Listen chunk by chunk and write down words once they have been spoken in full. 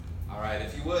All right,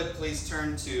 if you would, please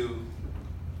turn to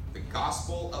the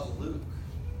Gospel of Luke.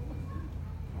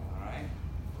 All right.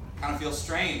 Kind of feels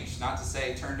strange not to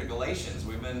say turn to Galatians.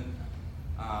 We've been,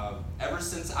 ever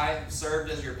since I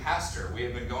served as your pastor, we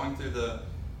have been going through the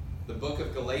book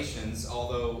of Galatians,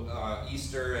 although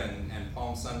Easter and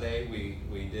Palm Sunday,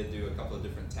 we did do a couple of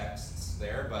different texts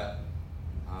there, but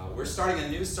we're starting a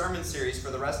new sermon series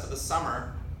for the rest of the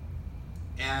summer,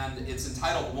 and it's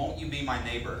entitled, Won't You Be My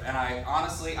Neighbor? And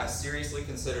I seriously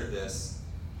considered this.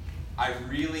 I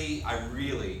really wanted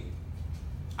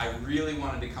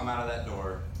to come out of that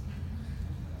door,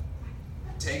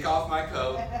 take off my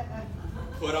coat,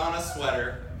 put on a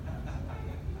sweater,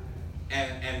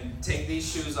 and take these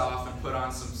shoes off and put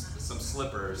on some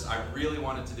slippers. I really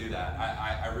wanted to do that.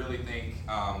 I really think,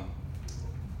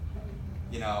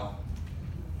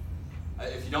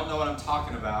 if you don't know what I'm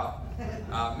talking about,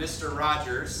 Mr.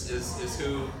 Rogers is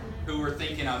who we're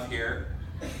thinking of here.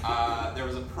 There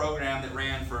was a program that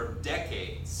ran for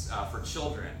decades for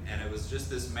children, and it was just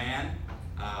this man,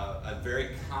 a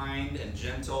very kind and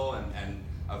gentle and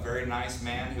a very nice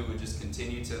man who would just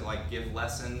continue to give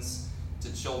lessons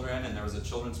to children. And there was a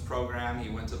children's program. He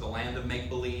went to the land of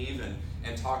make-believe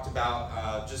and talked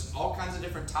about just all kinds of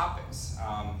different topics,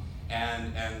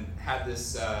 and had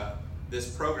this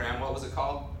program. What was it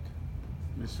called?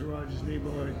 Mr. Rogers'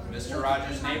 Neighborhood. Mr.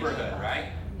 Rogers' Neighborhood,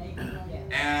 right?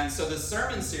 And so the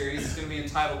sermon series is going to be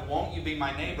entitled, Won't You Be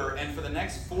My Neighbor? And for the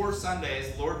next 4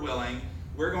 Sundays, Lord willing,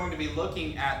 we're going to be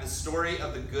looking at the story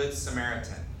of the Good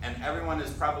Samaritan. And everyone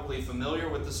is probably familiar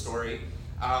with the story.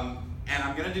 And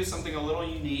I'm going to do something a little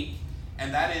unique,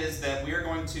 and that is that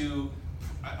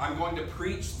I'm going to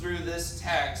preach through this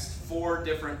text 4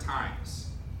 different times.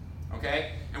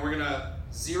 Okay? And we're going to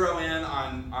zero in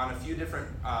on a few different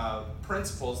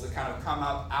principles that kind of come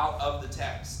up out of the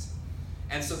text.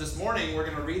 And so this morning we're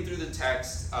going to read through the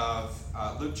text of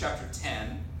Luke chapter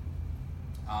 10,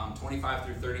 25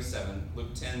 through 37.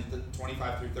 Luke 10,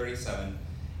 25 through 37.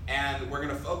 And we're going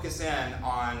to focus in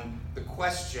on the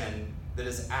question that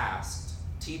is asked,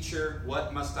 Teacher,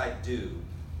 what must I do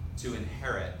to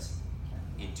inherit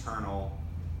eternal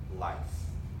life?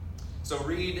 So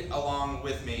read along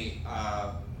with me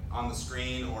on the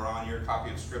screen or on your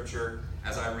copy of Scripture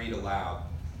as I read aloud.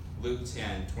 Luke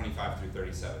 10, 25 through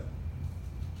 37.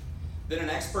 Then an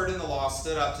expert in the law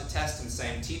stood up to test him,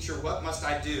 saying, Teacher, what must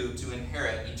I do to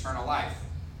inherit eternal life?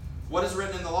 What is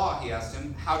written in the law? He asked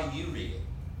him. How do you read it?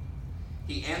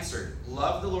 He answered,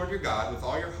 Love the Lord your God with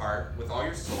all your heart, with all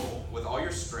your soul, with all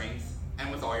your strength,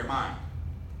 and with all your mind,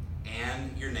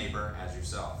 and your neighbor as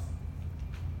yourself.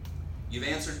 You've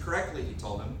answered correctly, he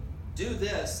told him. Do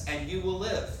this, and you will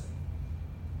live.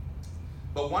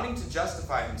 But wanting to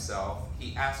justify himself,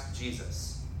 he asked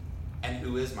Jesus, And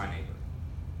who is my neighbor?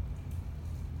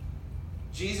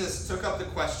 Jesus took up the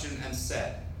question and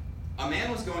said, A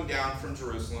man was going down from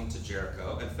Jerusalem to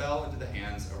Jericho and fell into the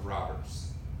hands of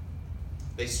robbers.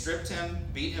 They stripped him,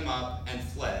 beat him up, and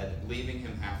fled, leaving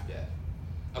him half dead.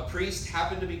 A priest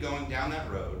happened to be going down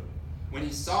that road. When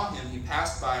he saw him, he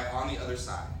passed by on the other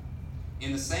side.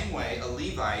 In the same way, a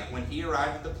Levite, when he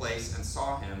arrived at the place and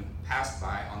saw him, passed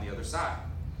by on the other side.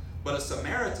 But a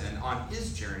Samaritan on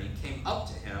his journey came up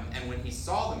to him, and when he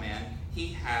saw the man, he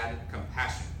had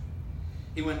compassion.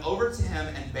 He went over to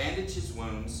him and bandaged his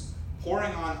wounds,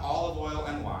 pouring on olive oil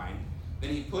and wine.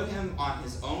 Then he put him on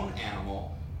his own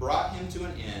animal, brought him to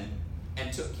an inn,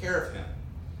 and took care of him.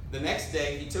 The next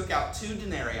day he took out 2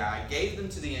 denarii, gave them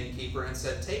to the innkeeper, and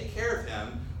said, Take care of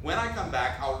him. When I come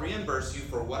back, I'll reimburse you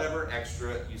for whatever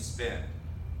extra you spend.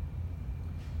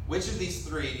 Which of these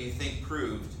 3 do you think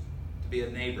proved to be a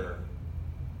neighbor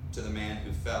to the man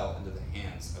who fell into the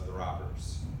hands of the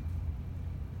robbers?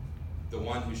 The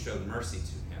one who showed mercy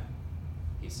to him,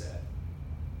 he said.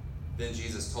 Then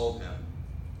Jesus told him,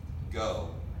 Go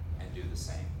and do the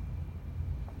same.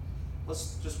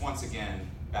 Let's just once again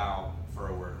bow for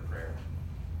a word of prayer.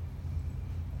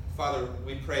 Father,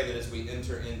 we pray that as we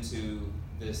enter into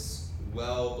this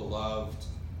well-beloved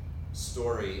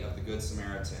story of the Good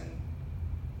Samaritan,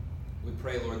 we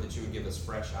pray, Lord, that you would give us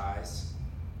fresh eyes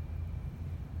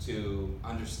to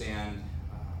understand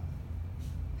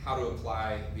how to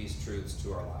apply these truths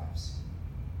to our lives.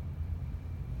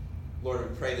 Lord,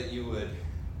 we pray that you would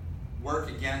work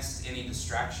against any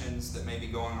distractions that may be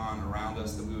going on around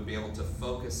us, that we would be able to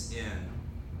focus in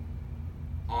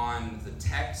on the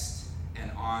text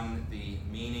and on the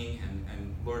meaning,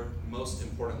 and Lord, most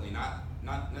importantly,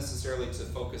 not necessarily to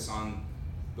focus on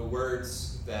the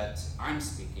words that I'm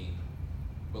speaking,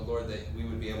 but Lord, that we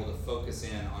would be able to focus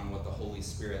in on what the Holy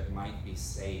Spirit might be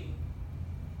saying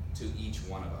to each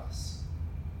one of us.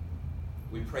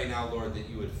 We pray now, Lord, that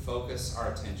you would focus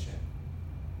our attention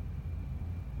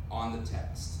on the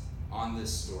text, on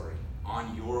this story,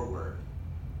 on your word,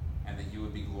 and that you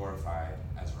would be glorified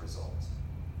as a result.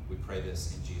 We pray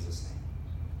this in Jesus'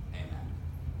 name. Amen.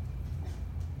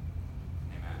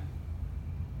 Amen.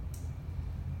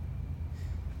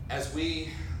 As we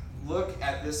look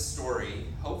at this story,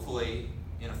 hopefully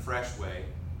in a fresh way,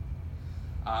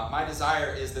 my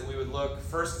desire is that we would look,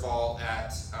 first of all,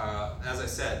 at, as I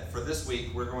said, for this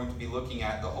week, we're going to be looking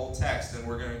at the whole text, and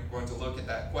we're going to look at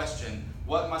that question,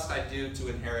 what must I do to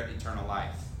inherit eternal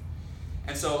life?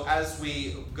 And so as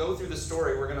we go through the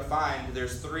story, we're going to find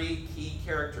there's three key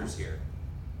characters here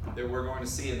that we're going to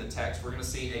see in the text. We're going to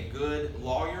see a good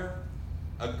lawyer,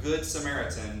 a good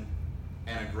Samaritan,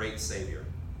 and a great Savior.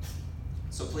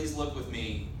 So please look with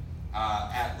me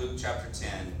at Luke chapter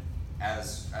 10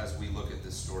 as we look at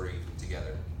this story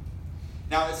together.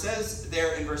 Now it says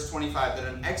there in verse 25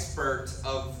 that an expert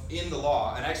in the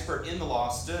law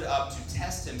stood up to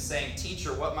test him, saying,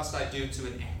 "Teacher, what must I do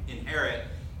to inherit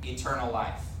eternal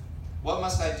life?" What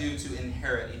must I do to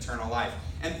inherit eternal life?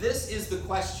 And this is the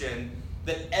question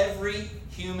that every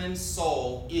human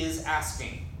soul is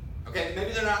asking. Okay,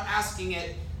 maybe they're not asking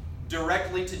it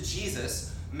directly to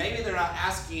Jesus. Maybe they're not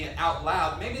asking it out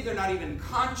loud. Maybe they're not even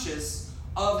conscious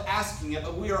of asking it,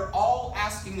 but we are all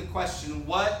asking the question,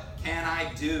 what can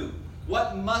I do?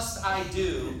 What must I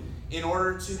do in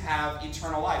order to have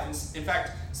eternal life? In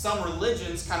fact, some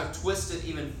religions kind of twist it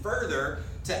even further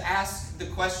to ask the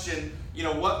question,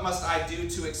 what must I do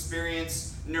to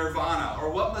experience nirvana? Or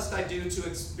what must I do to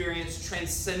experience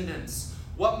transcendence?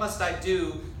 What must I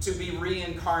do to be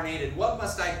reincarnated? What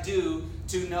must I do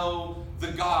to know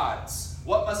the gods?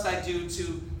 What must I do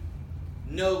to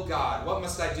know God? What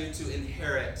must I do to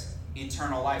inherit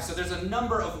eternal life? So there's a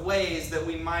number of ways that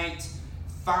we might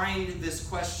find this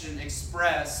question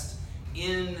expressed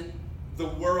in the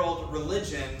world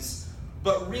religions,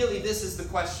 but really this is the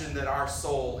question that our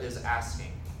soul is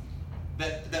asking.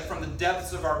 That from the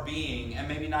depths of our being, and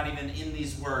maybe not even in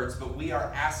these words, but we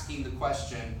are asking the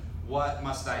question, what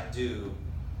must I do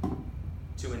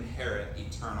to inherit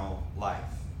eternal life?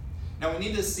 Now we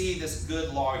need to see this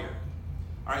good lawyer.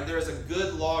 All right, there is a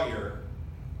good lawyer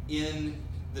in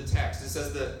the text. It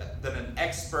says that an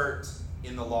expert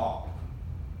in the law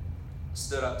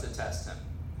stood up to test him.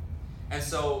 And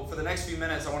so for the next few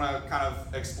minutes, I want to kind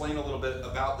of explain a little bit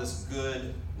about this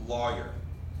good lawyer.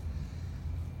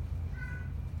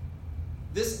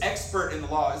 This expert in the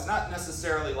law is not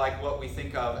necessarily like what we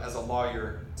think of as a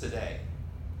lawyer today.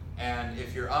 And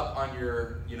if you're up on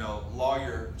your,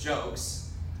 lawyer jokes,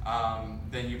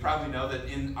 then you probably know that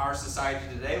in our society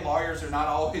today, lawyers are not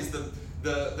always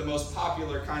the most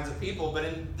popular kinds of people. But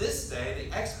in this day,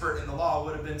 the expert in the law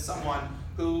would have been someone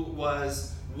who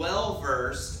was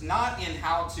well-versed, not in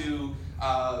how to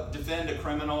defend a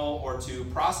criminal or to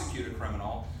prosecute a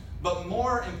criminal, but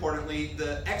more importantly,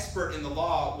 the expert in the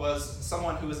law was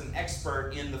someone who was an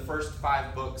expert in the first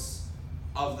 5 books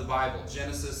of the Bible: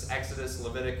 Genesis, Exodus,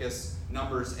 Leviticus,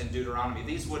 Numbers, and Deuteronomy.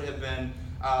 These would have been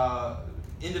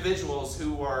individuals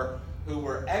who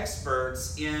were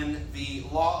experts in the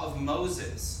law of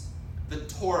Moses, the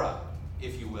Torah,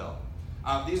 if you will.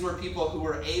 These were people who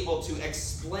were able to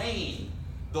explain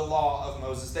the law of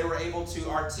Moses. They were able to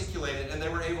articulate it, and they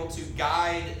were able to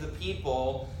guide the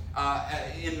people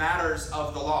in matters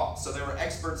of the law. So they were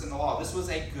experts in the law. This was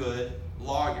a good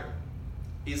lawyer.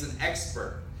 He's an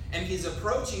expert. And he's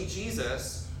approaching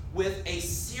Jesus with a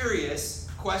serious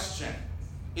question.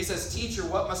 He says, "Teacher,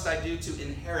 what must I do to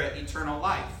inherit eternal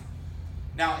life?"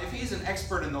 Now, if he's an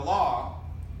expert in the law,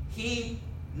 he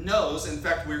knows, in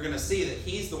fact, we're going to see that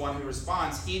he's the one who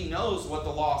responds. He knows what the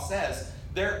law says.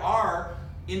 There are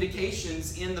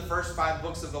indications in the first 5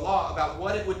 books of the law about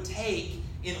what it would take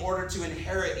in order to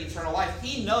inherit eternal life.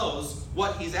 He knows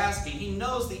what he's asking. He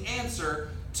knows the answer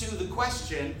to the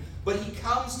question, but he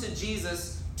comes to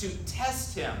Jesus to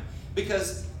test him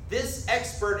because this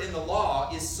expert in the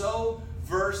law is so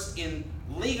versed in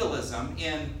legalism,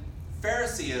 in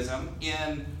Phariseeism,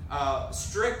 in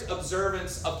strict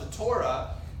observance of the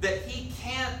Torah, that he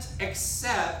can't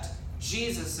accept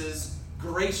Jesus'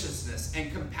 graciousness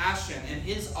and compassion and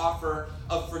his offer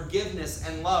of forgiveness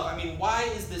and love. I mean, why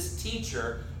is this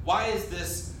teacher, why is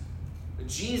this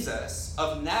Jesus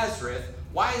of Nazareth,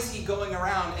 why is he going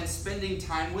around and spending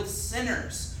time with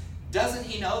sinners? Doesn't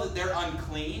he know that they're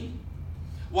unclean?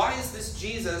 Why is this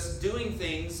Jesus doing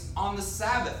things on the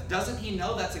Sabbath? Doesn't he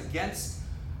know that's against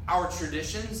our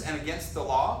traditions and against the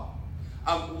law?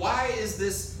 Why is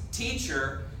this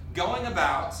teacher going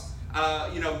about,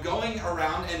 going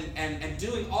around and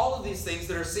doing all of these things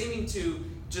that are seeming to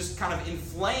just kind of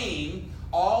inflame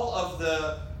all of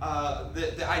the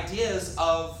ideas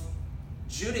of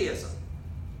Judaism.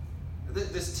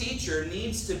 This teacher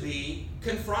needs to be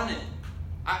confronted.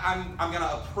 I'm going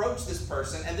to approach this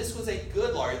person, and this was a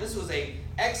good lawyer. This was an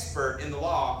expert in the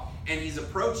law, and he's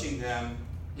approaching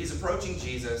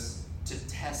Jesus to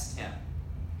test him.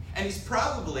 And he's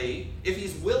probably, if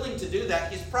he's willing to do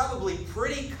that, he's probably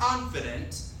pretty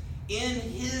confident in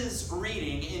his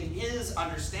reading, in his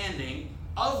understanding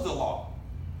of the law.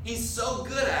 He's so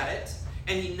good at it,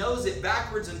 and he knows it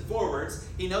backwards and forwards.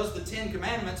 He knows the 10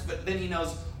 Commandments, but then he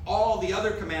knows all the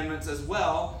other commandments as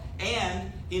well, and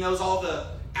he knows all the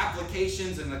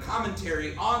applications and the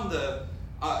commentary on the,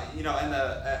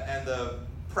 and the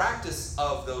practice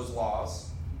of those laws,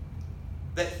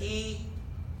 that he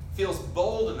feels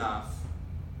bold enough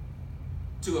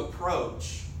to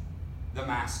approach the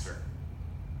master.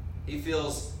 He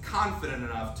feels confident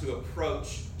enough to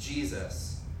approach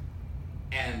Jesus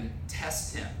and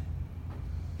test him.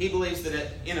 He believes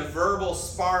that in a verbal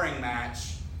sparring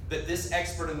match, that this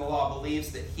expert in the law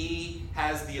believes that he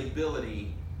has the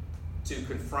ability to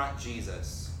confront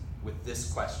Jesus with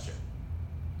this question.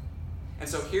 And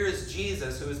so here is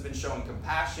Jesus, who has been showing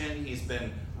compassion. He's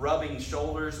been rubbing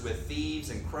shoulders with thieves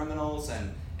and criminals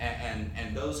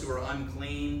and those who are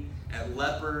unclean, and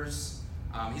lepers.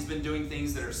 He's been doing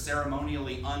things that are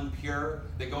ceremonially impure,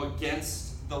 that go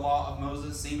against the law of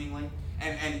Moses, seemingly,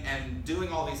 and doing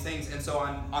all these things. And so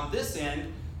on this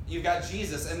end, you've got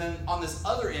Jesus, and then on this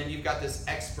other end, you've got this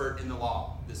expert in the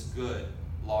law, this good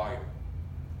lawyer,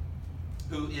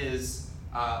 who is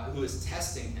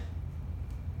testing him.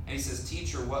 And he says,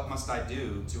 "Teacher, what must I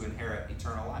do to inherit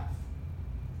eternal life?"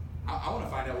 I want to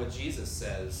find out what Jesus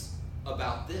says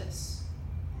about this.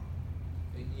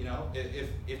 You know,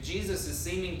 if Jesus is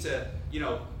seeming to,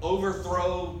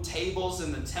 overthrow tables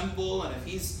in the temple, and if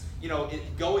he's,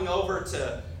 going over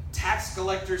to tax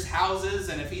collectors' houses,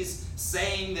 and if he's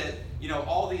saying that,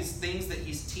 all these things that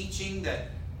he's teaching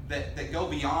that go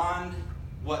beyond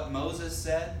what Moses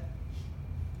said,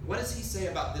 what does he say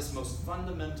about this most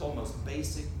fundamental, most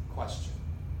basic question?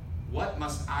 What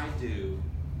must I do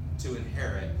to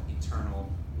inherit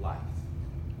eternal life?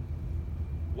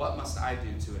 What must I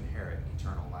do to inherit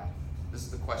eternal life? This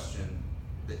is the question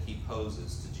that he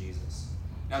poses to Jesus.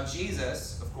 Now,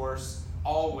 Jesus, of course,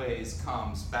 always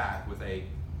comes back with a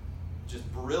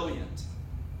just brilliant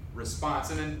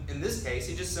response. And in this case,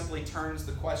 he just simply turns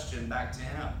the question back to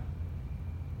him.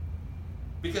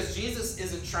 Because Jesus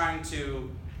isn't trying to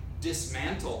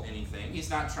dismantle anything. He's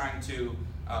not trying to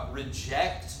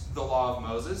reject the law of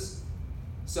Moses.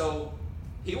 So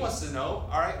he wants to know,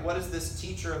 all right, what is this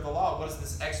teacher of the law? What is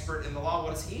this expert in the law?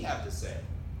 What does he have to say?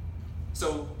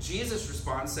 So Jesus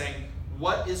responds saying,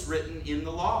 "What is written in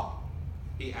the law?"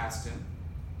 He asked him,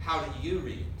 "How do you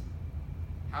read it?"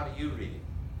 How do you read it?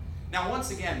 Now,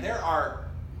 once again, there are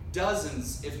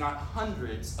dozens, if not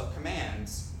hundreds, of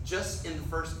commands just in the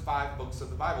first 5 books of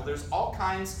the Bible. There's all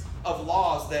kinds of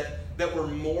laws that were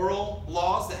moral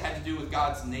laws that had to do with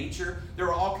God's nature. There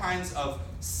were all kinds of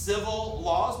civil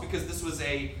laws, because this was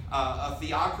a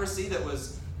theocracy that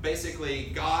was basically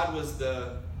God was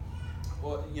the,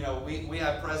 we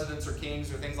have presidents or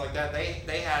kings or things like that.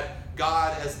 They had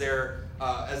God as their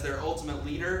ultimate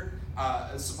leader,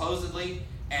 supposedly.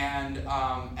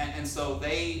 And so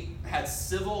they had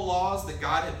civil laws that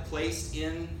God had placed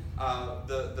in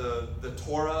the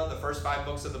Torah, the first 5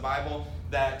 books of the Bible,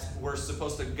 that were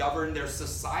supposed to govern their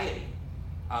society.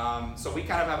 So we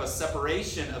kind of have a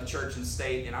separation of church and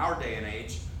state in our day and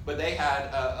age, but they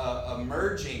had a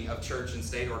merging of church and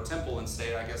state, or temple and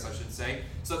state, I guess I should say.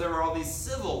 So there were all these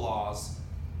civil laws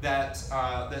that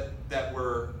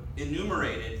were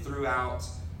enumerated throughout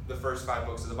the first 5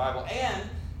 books of the Bible. And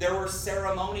there were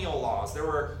ceremonial laws. There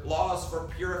were laws for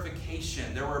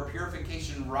purification. There were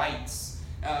purification rites.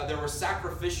 There were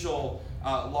sacrificial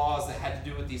laws that had to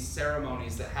do with these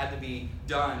ceremonies that had to be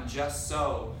done just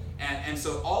so. And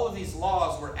so all of these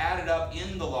laws were added up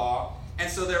in the law.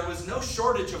 And so there was no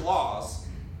shortage of laws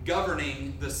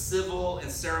governing the civil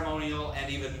and ceremonial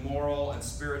and even moral and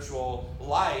spiritual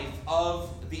life of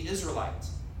the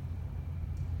Israelites.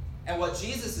 And what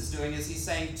Jesus is doing is he's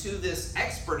saying to this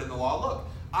expert in the law, look,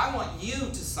 I want you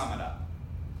to sum it up.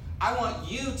 I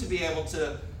want you to be able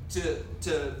to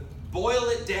boil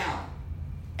it down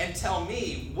and tell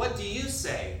me, what do you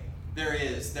say there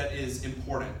is that is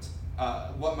important?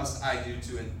 What must I do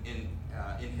to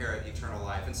inherit eternal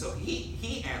life? And so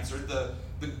he answered,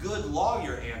 the good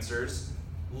lawyer answers,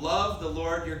 love the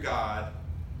Lord your God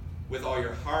with all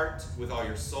your heart, with all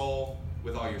your soul,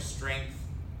 with all your strength,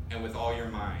 and with all your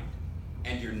mind,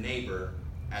 and your neighbor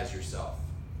as yourself.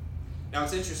 Now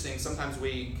it's interesting, sometimes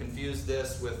we confuse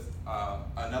this with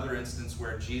another instance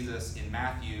where Jesus in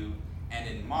Matthew and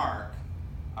in Mark,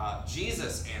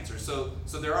 Jesus answers.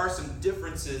 So there are some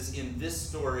differences in this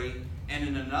story and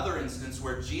in another instance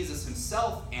where Jesus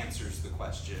himself answers the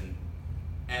question.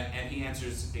 And he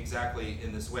answers exactly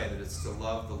in this way, that it's to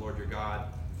love the Lord your God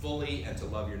fully and to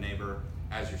love your neighbor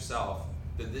as yourself.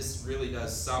 That this really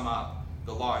does sum up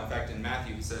the law. In fact, in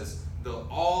Matthew he says,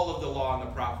 all of the law and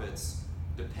the prophets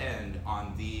depend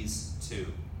on these two,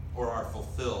 or are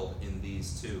fulfilled in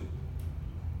these two.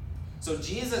 So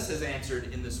Jesus has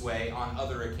answered in this way on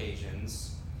other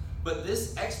occasions, but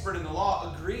this expert in the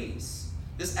law agrees.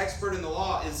 This expert in the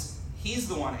law he's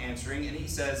the one answering, and he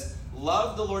says,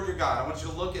 love the Lord your God. I want you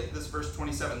to look at this verse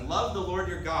 27. Love the Lord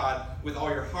your God with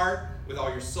all your heart, with all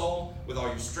your soul, with all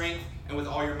your strength, and with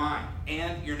all your mind,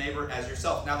 and your neighbor as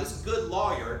yourself. Now this good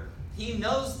lawyer, he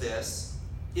knows this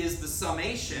is the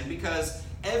summation, because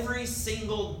every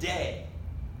single day,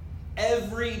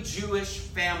 every Jewish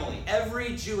family,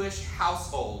 every Jewish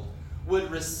household would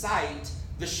recite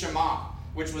the Shema,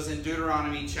 which was in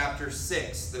Deuteronomy chapter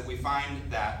 6 that we find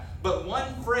that. But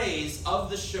one phrase of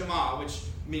the Shema, which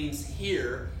means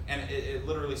hear, and it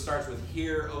literally starts with,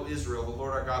 hear, O Israel, the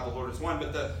Lord our God, the Lord is one.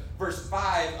 But the verse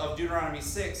 5 of Deuteronomy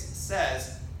 6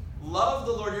 says, love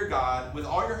the Lord your God with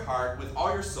all your heart, with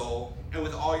all your soul, and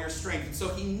with all your strength. And so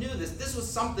he knew this. This was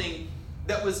something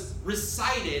that was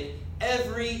recited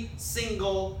every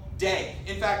single day.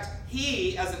 In fact,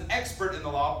 he, as an expert in the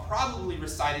law, probably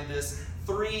recited this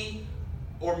 3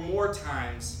 or more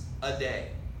times a day.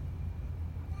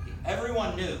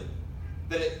 Everyone knew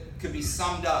that it could be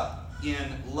summed up in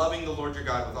loving the Lord your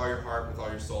God with all your heart, with all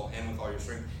your soul, and with all your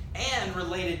strength. And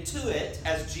related to it,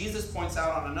 as Jesus points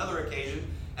out on another occasion,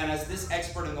 and as this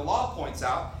expert in the law points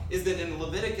out, is that in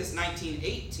Leviticus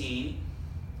 19:18,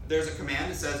 there's a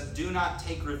command that says, do not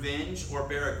take revenge or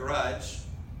bear a grudge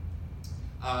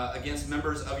against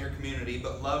members of your community,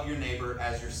 but love your neighbor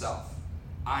as yourself.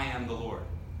 I am the Lord.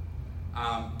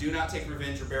 Do not take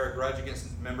revenge or bear a grudge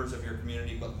against members of your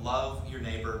community, but love your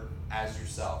neighbor as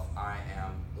yourself. I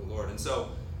am the Lord. And so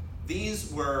these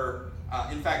were,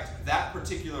 in fact, that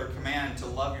particular command to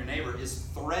love your neighbor is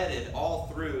threaded all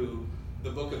through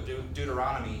the book of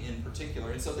Deuteronomy in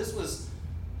particular. And so this was,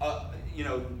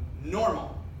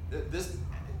 normal. This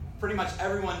pretty much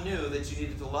everyone knew that you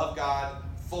needed to love God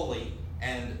fully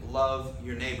and love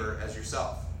your neighbor as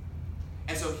yourself.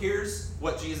 And so here's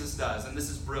what Jesus does, and this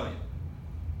is brilliant.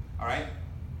 All right?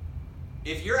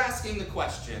 If you're asking the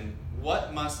question,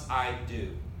 what must I do?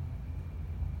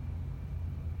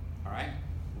 All right?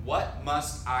 What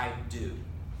must I do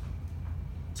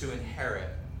to inherit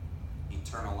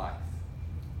eternal life?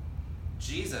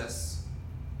 Jesus,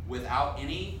 without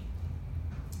any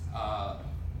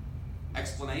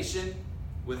explanation,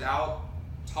 without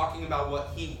talking about what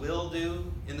he will do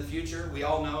in the future. We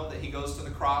all know that he goes to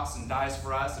the cross and dies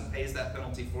for us and pays that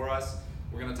penalty for us.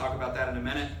 We're going to talk about that in a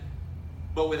minute.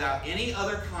 But without any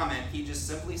other comment, he just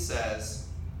simply says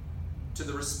to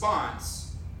the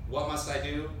response, what must I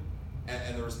do?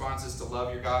 And the response is to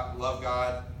love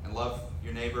God and love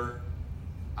your neighbor.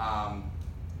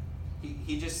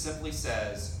 He just simply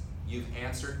says, you've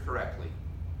answered correctly,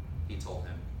 he told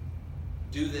him.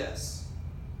 Do this,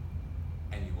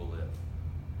 and you will live.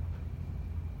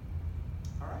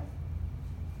 All right.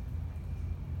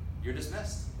 You're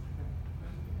dismissed.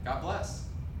 God bless.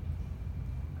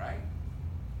 Right?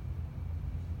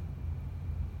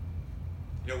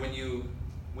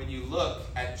 When you look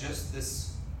at just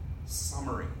this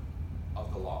summary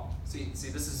of the law, see,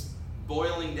 this is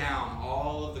boiling down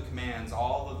all of the commands,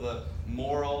 all of the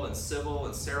moral and civil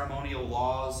and ceremonial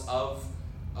laws of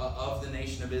the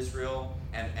nation of Israel,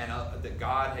 and that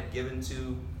God had given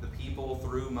to the people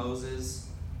through Moses.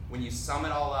 When you sum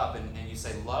it all up and you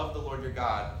say, love the Lord your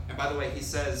God, and by the way, he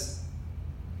says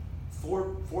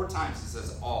four times, he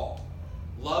says all.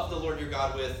 Love the Lord your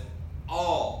God with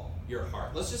all your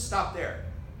heart. Let's just stop there.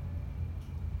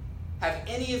 Have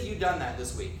any of you done that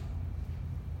this week?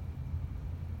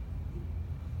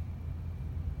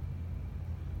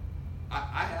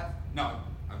 I have. No,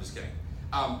 I'm just kidding.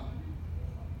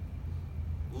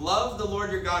 Love the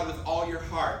Lord your God with all your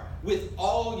heart, with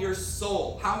all your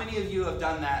soul. How many of you have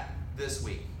done that this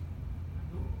week?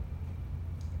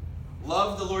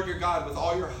 Love the Lord your God with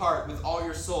all your heart, with all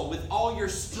your soul, with all your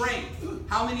strength.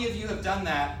 How many of you have done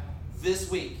that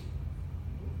this week?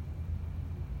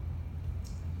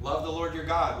 Love the Lord your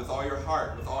God with all your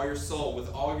heart, with all your soul,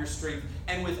 with all your strength,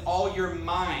 and with all your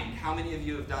mind. How many of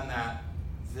you have done that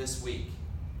this week?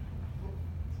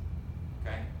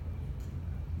 Okay?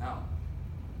 No.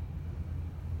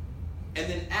 And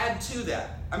then add to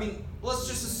that. I mean, let's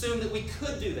just assume that we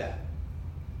could do that.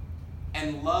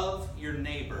 And love your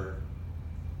neighbor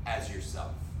as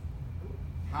yourself.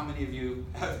 How many of you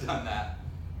have done that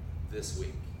this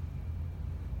week?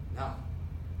 No.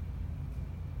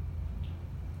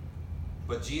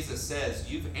 But Jesus says,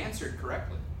 you've answered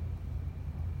correctly.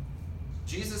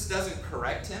 Jesus doesn't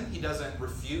correct him. He doesn't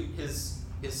refute his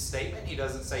statement. He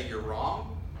doesn't say you're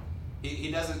wrong.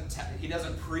 He doesn't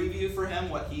preview for him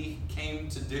what he came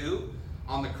to do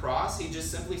on the cross. He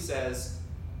just simply says,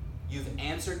 you've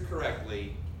answered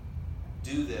correctly.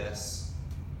 Do this,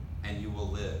 and you will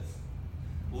live.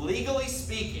 Legally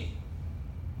speaking,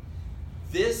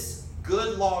 this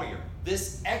good lawyer,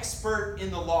 this expert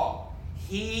in the law,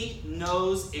 he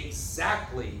knows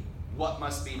exactly what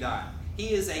must be done.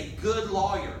 He is a good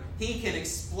lawyer. He can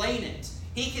explain it.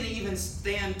 He can even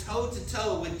stand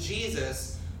toe-to-toe with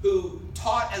Jesus, who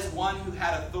taught as one who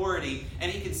had authority.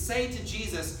 And he can say to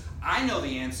Jesus, I know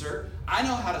the answer. I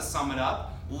know how to sum it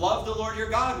up. Love the Lord your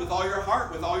God with all your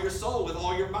heart, with all your soul, with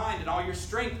all your mind, and all your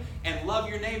strength. And love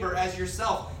your neighbor as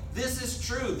yourself. This is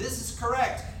true. This is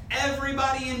correct.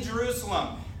 Everybody in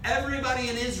Jerusalem, everybody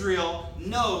in Israel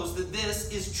knows that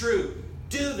this is true.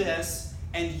 Do this,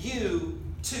 and you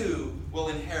too will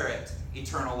inherit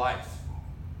eternal life.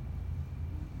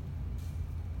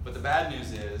 But the bad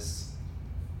news is,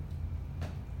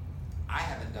 I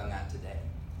haven't done that today.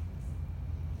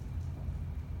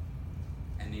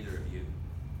 And neither have you.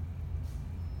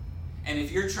 And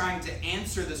if you're trying to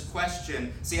answer this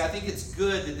question, see, I think it's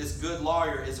good that this good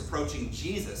lawyer is approaching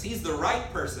Jesus. He's the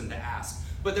right person to ask.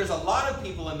 But there's a lot of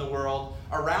people in the world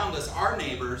around us, our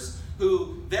neighbors,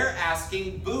 who they're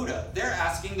asking Buddha. They're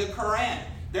asking the Quran.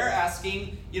 They're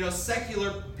asking,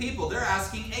 secular people. They're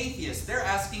asking atheists. They're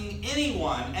asking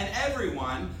anyone and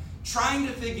everyone, trying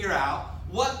to figure out,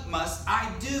 what must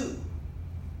I do?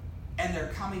 And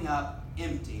they're coming up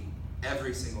empty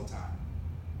every single time.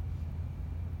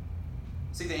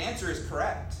 See, the answer is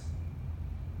correct.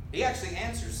 He actually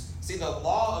answers. See, the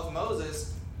law of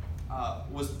Moses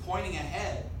was pointing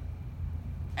ahead.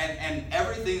 And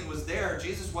everything that was there,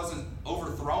 Jesus wasn't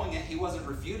overthrowing it. He wasn't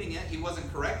refuting it. He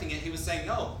wasn't correcting it. He was saying,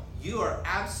 no, you are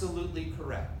absolutely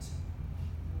correct.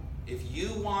 If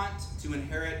you want to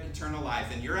inherit eternal life,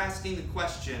 and you're asking the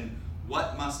question,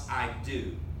 what must I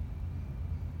do?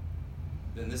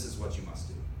 Then this is what you must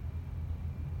do.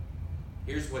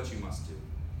 Here's what you must do.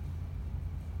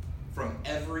 From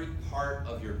every part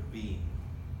of your being,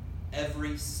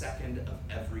 every second of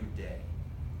every day,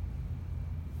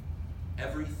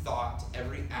 every thought,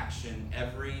 every action,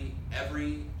 every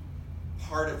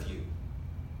part of you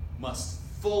must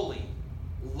fully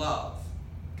love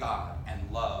God and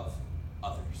love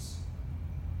others.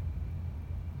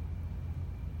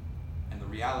 And the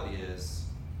reality is,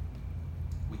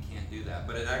 we can't do that.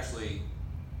 But it actually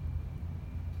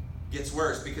gets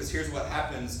worse, because here's what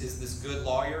happens is this good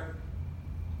lawyer,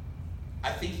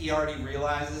 I think he already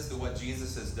realizes that what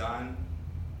Jesus has done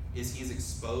is he's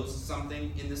exposed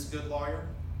something in this good lawyer.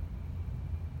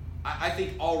 I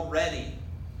think already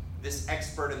this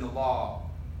expert in the law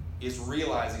is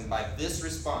realizing by this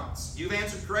response, you've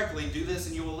answered correctly, do this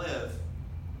and you will live.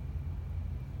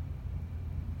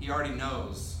 He already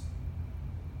knows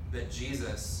that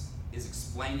Jesus is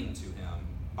explaining to him,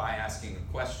 by asking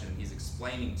a question, he's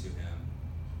explaining to him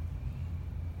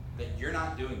that you're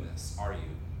not doing this, are you?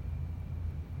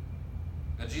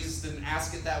 Now, Jesus didn't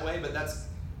ask it that way, but that's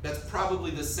probably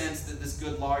the sense that this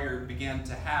good lawyer began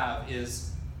to have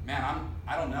is, man,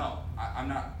 I don't know. I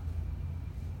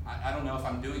don't know if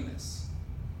I'm doing this.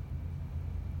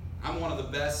 I'm one of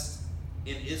the best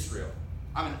in Israel.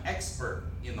 I'm an expert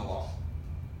in the law.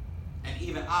 And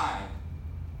even I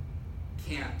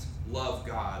can't love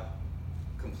God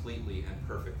completely and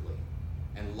perfectly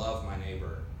and love my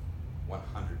neighbor 100%.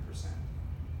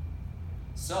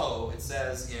 So it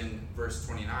says in verse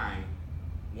 29,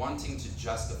 wanting to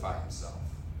justify himself,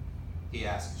 he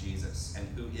asked Jesus, and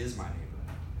who is my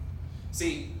neighbor?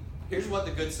 See, here's what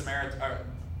the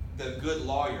good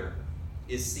lawyer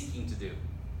is seeking to do.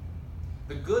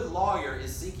 The good lawyer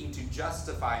is seeking to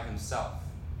justify himself.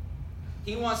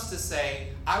 He wants to say,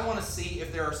 I want to see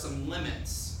if there are some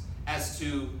limits as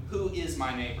to who is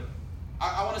my neighbor.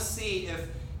 I want to see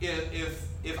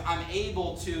if I'm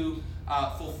able to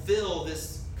fulfill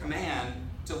this command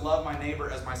to love my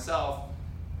neighbor as myself.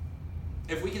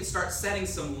 If we can start setting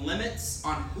some limits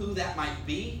on who that might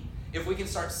be, if we can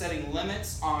start setting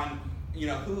limits on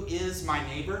who is my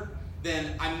neighbor,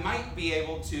 then I might be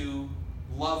able to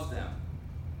love them.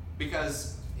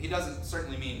 Because he doesn't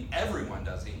certainly mean everyone,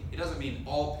 does he? He doesn't mean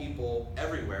all people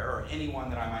everywhere or anyone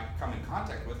that I might come in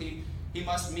contact with. He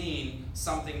must mean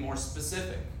something more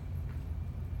specific.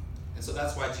 And so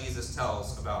that's why Jesus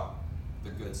tells about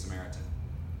the Good Samaritan.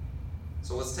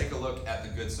 So let's take a look at the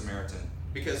Good Samaritan.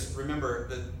 Because remember,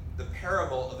 the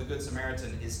parable of the Good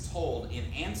Samaritan is told in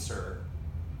answer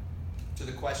to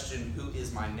the question, who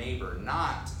is my neighbor?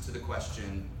 Not to the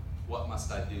question, what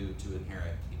must I do to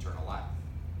inherit eternal life?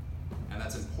 And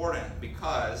that's important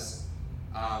because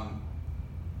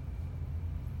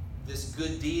this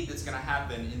good deed that's going to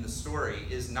happen in the story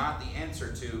is not the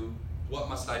answer to what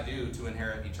must I do to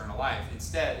inherit eternal life.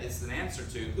 Instead, it's an answer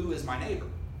to who is my neighbor?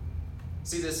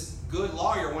 See, this good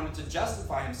lawyer wanted to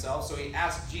justify himself, so he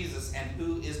asked Jesus, and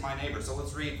who is my neighbor? So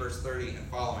let's read verse 30 and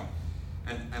following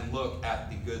and look at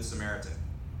the Good Samaritan.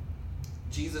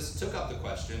 Jesus took up the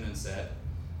question and said,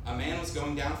 a man was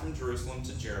going down from Jerusalem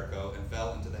to Jericho and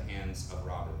fell into the hands of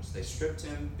robbers. They stripped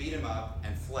him, beat him up,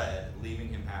 and fled, leaving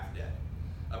him half dead.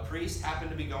 A priest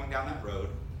happened to be going down that road.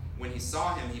 When he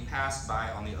saw him, he passed by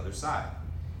on the other side.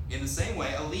 In the same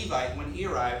way, a Levite, when he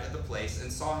arrived at the place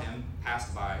and saw him,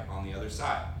 passed by on the other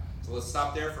side. So let's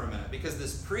stop there for a minute, because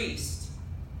this priest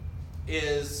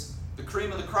is the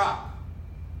cream of the crop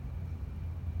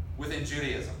within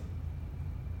Judaism.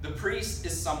 The priest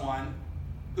is someone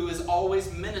who is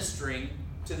always ministering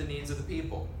to the needs of the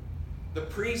people. The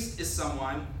priest is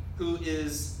someone who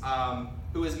is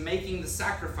making the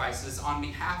sacrifices on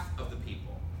behalf of the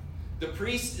people. The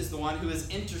priest is the one who is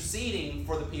interceding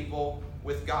for the people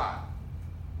with God.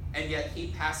 And yet he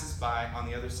passes by on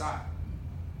the other side.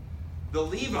 The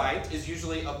Levite is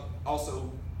usually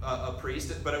also a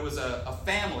priest, but it was a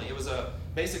family. It was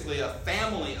basically a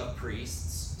family of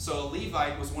priests. So a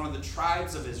Levite was one of the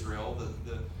tribes of Israel,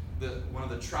 one of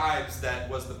the tribes that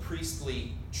was the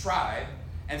priestly tribe.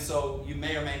 And so you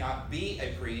may or may not be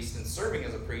a priest and serving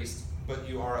as a priest, but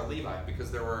you are a Levite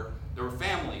because there were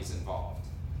families involved.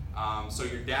 So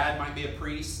your dad might be a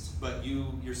priest, but you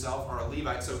yourself are a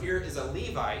Levite. So here is a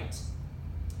Levite.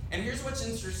 And here's what's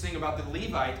interesting about the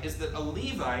Levite is that a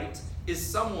Levite is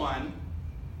someone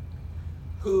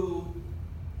who,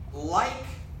 like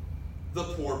the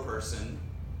poor person,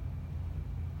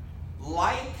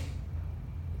 like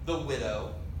the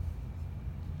widow,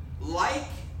 like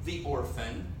the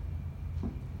orphan,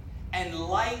 and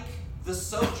like the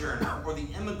sojourner or the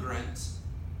immigrant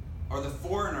or the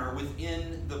foreigner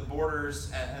within the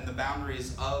borders and the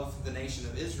boundaries of the nation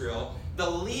of Israel, the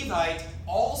Levite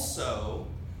also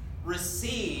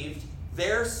received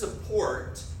their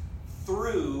support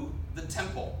through the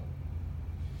temple.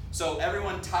 So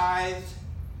everyone tithed.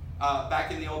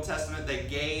 Back in the Old Testament, they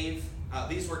gave.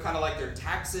 These were kind of like their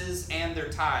taxes and their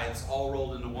tithes all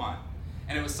rolled into one.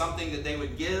 And it was something that they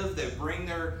would give. They'd bring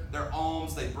their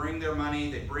alms. They'd bring their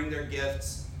money. They'd bring their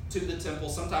gifts to the temple.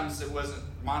 Sometimes it wasn't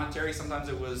monetary. Sometimes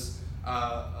it was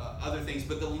other things.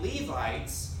 But the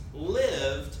Levites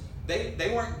lived.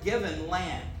 They weren't given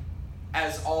land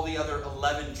as all the other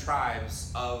 11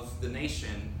 tribes of the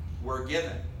nation were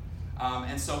given.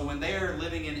 And so when they are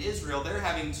living in Israel, they're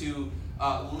having to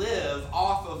live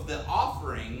off of the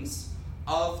offerings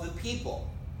of the people.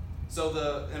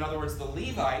 So in other words, the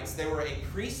Levites, they were a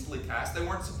priestly caste. They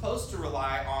weren't supposed to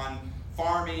rely on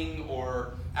farming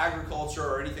or agriculture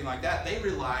or anything like that. They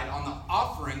relied on the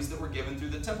offerings that were given through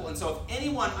the temple. And so if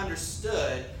anyone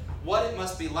understood what it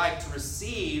must be like to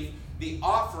receive the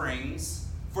offerings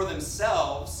for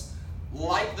themselves,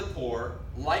 like the poor,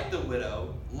 like the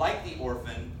widow, like the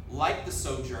orphan, like the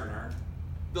sojourner,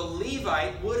 the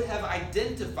Levite would have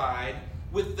identified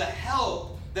with the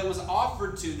help that was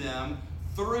offered to them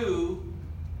through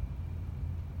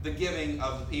the giving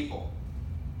of the people.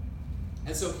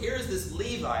 And so here's this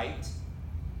Levite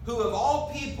who, of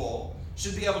all people,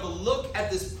 should be able to look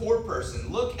at this poor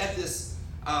person, look at this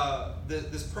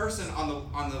this person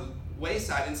on the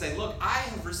wayside and say, look, I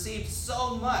have received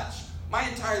so much. My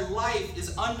entire life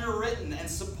is underwritten and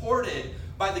supported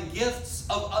by the gifts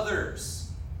of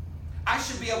others. I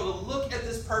should be able to look at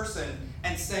this person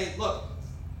and say, look,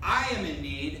 I am in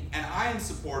need and I am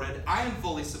supported. I am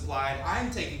fully supplied. I am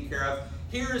taken care of.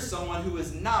 Here is someone who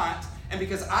is not. And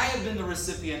because I have been the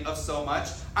recipient of so much,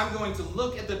 I'm going to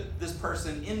look at this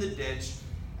person in the ditch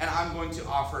and I'm going to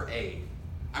offer aid.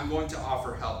 I'm going to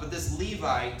offer help. But this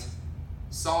Levite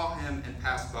saw him and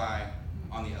passed by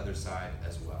on the other side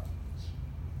as well.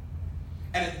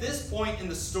 And at this point in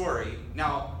the story,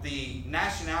 now the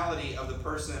nationality of the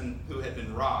person who had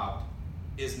been robbed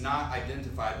is not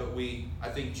identified, but I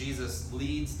think Jesus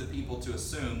leads the people to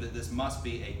assume that this must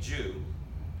be a Jew,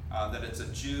 that it's a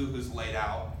Jew who's laid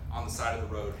out on the side of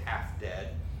the road half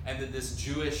dead, and that this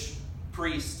Jewish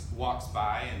priest walks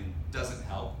by and doesn't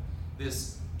help.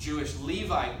 This Jewish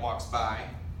Levite walks by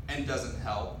and doesn't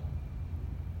help.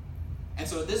 And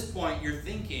so at this point, you're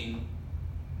thinking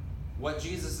what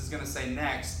Jesus is going to say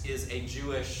next is a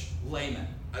Jewish layman,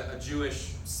 a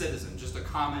Jewish citizen, just a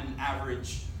common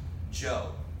average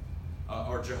Joe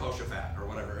or Jehoshaphat or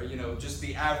whatever, just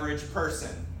the average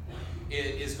person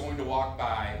is going to walk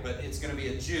by, but it's going to be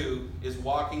a Jew is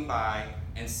walking by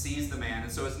and sees the man.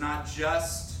 And so it's not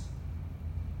just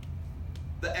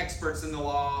the experts in the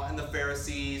law and the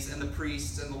Pharisees and the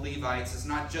priests and the Levites. It's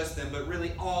not just them, but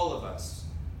really all of us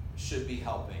should be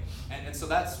helping. And so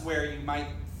that's where you might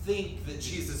think that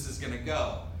Jesus is going to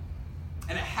go.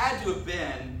 And it had to have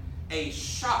been a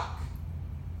shock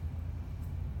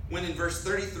when in verse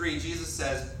 33 Jesus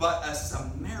says, "But a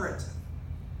Samaritan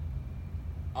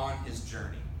on his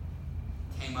journey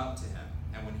came up to him,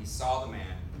 and when he saw the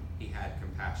man, he had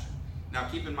compassion." Now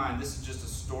keep in mind, this is just a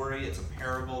story. It's a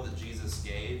parable that Jesus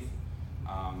gave.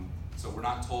 So we're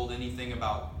not told anything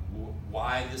about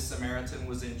why this Samaritan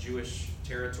was in Jewish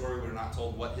territory. We're not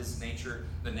told what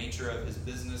the nature of his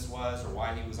business was, or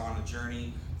why he was on a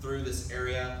journey through this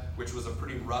area, which was a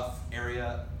pretty rough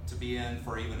area to be in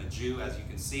for even a Jew. As you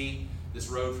can see, this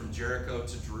road from Jericho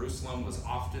to Jerusalem was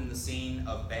often the scene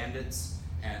of bandits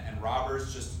and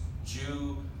robbers, just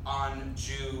Jew on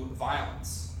Jew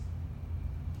violence.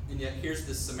 And yet here's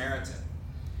this Samaritan.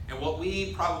 And what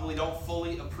we probably don't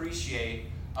fully appreciate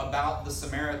about the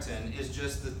Samaritan is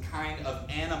just the kind of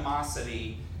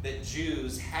animosity that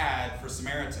Jews had for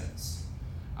Samaritans.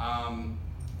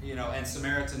 And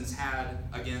Samaritans had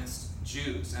against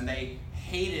Jews. And they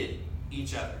hated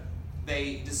each other.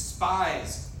 They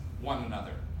despised one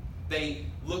another. They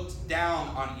looked down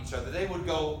on each other. They would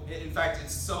go, in fact,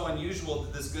 it's so unusual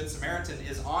that this Good Samaritan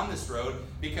is on this road,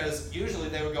 because usually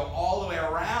they would go all the way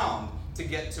around to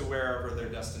get to wherever their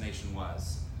destination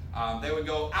was. They would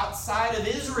go outside of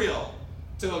Israel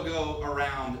to go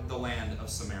around the land of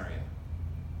Samaria.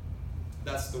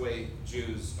 That's the way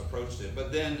Jews approached it.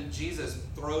 But then Jesus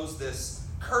throws this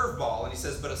curveball and he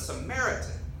says, "But a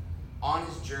Samaritan on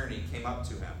his journey came up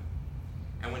to him.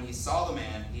 And when he saw the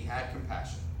man, he had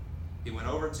compassion. He went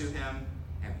over to him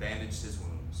and bandaged his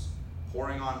wounds,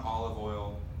 pouring on olive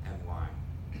oil and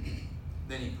wine.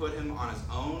 Then he put him on his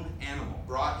own animal,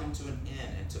 brought him to an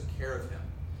inn, and took care of him.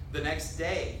 The next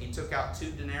day he took out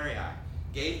 2 denarii,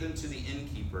 gave them to the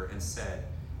innkeeper, and said,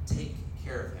 'Take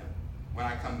care of him. When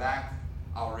I come back,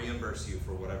 I'll reimburse you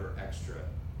for whatever extra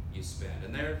you spend.'"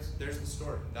 And there's the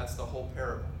story. That's the whole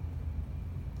parable.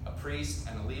 A priest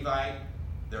and a Levite,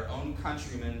 their own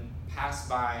countrymen, passed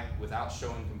by without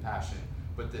showing compassion.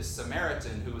 But this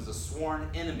Samaritan, who was a sworn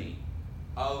enemy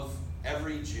of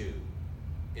every Jew,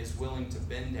 is willing to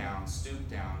bend down, stoop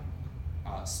down,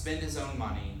 spend his own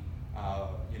money,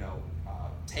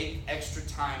 take extra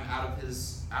time out of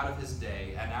his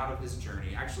day and out of his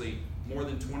journey. Actually, more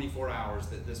than 24 hours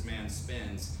that this man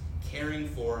spends caring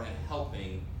for and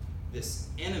helping this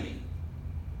enemy,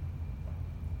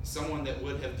 someone that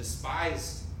would have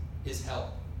despised his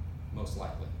help, most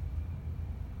likely.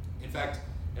 In fact,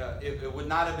 it would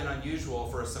not have been unusual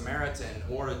for a Samaritan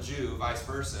or a Jew, vice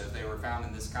versa, if they were found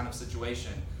in this kind of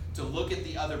situation, to look at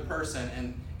the other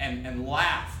person and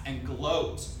laugh and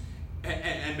gloat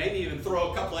and maybe even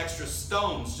throw a couple extra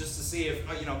stones just to see if,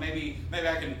 maybe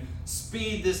I can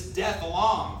speed this death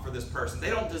along for this person. They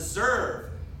don't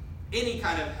deserve any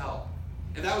kind of help.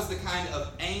 And that was the kind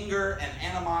of anger and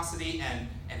animosity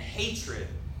and hatred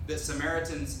that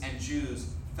Samaritans and Jews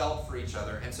felt for each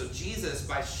other. And so Jesus,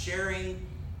 by sharing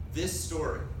this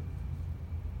story,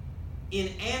 in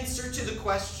answer to the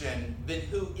question, then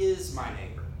who is my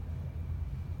neighbor?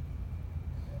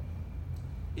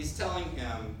 He's telling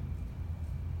him,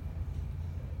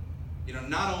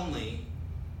 not only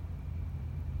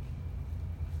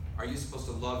are you supposed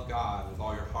to love God with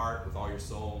all your heart, with all your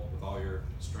soul, with all your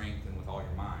strength, and with all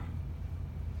your mind,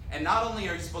 and not only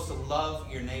are you supposed to love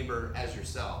your neighbor as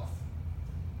yourself,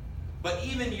 but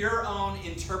even your own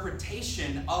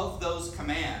interpretation of those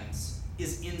commands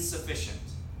is insufficient.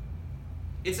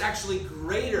 It's actually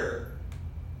greater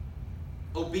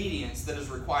obedience that is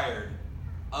required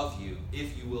of you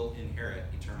if you will inherit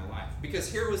eternal life.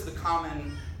 Because here was the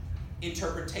common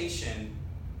interpretation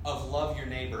of love your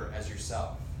neighbor as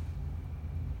yourself.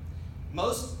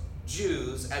 Most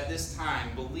Jews at this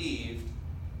time believed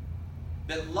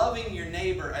that loving your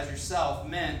neighbor as yourself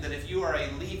meant that if you are a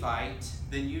Levite,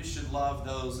 then you should love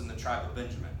those in the tribe of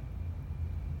Benjamin.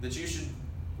 That you should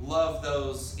love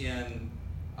those in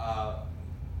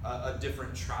a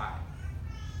different tribe.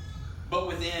 But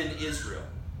within Israel,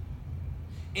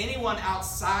 anyone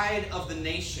outside of the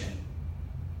nation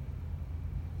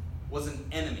was an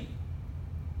enemy.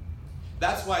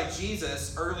 That's why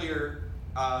Jesus earlier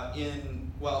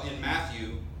in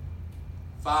Matthew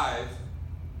 5,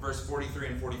 verse 43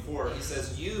 and 44, he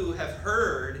says, "You have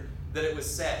heard that it was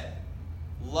said,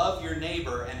 love your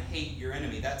neighbor and hate your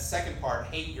enemy." That second part,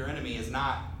 hate your enemy, is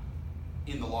not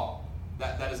in the law.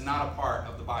 That is not a part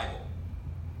of the Bible.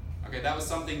 Okay, that was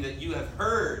something that you have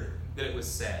heard that it was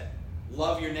said.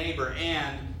 Love your neighbor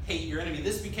and hate your enemy.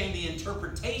 This became the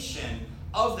interpretation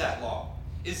of that law.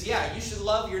 Is, yeah, you should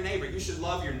love your neighbor. You should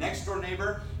love your next door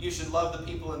neighbor. You should love the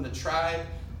people in the tribe,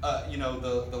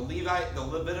 the Levite, the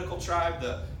Levitical tribe,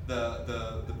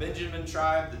 the Benjamin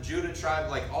tribe, the Judah tribe,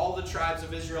 like all the tribes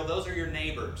of Israel. Those are your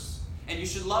neighbors, and you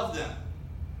should love them.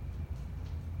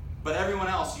 But everyone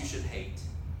else you should hate.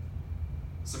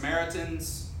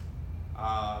 Samaritans,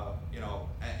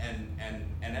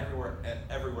 and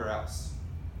everywhere else.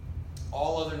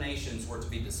 All other nations were to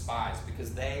be despised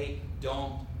because they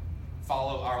don't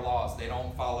follow our laws. They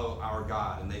don't follow our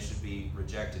God, and they should be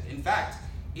rejected. In fact,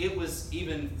 it was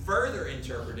even further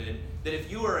interpreted that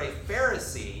if you are a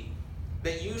Pharisee,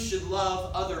 that you should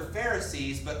love other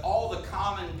Pharisees, but all the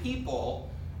common people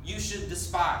you should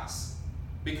despise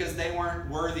because they weren't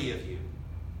worthy of you.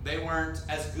 They weren't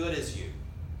as good as you.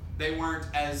 They weren't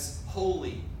as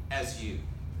holy as you.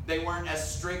 They weren't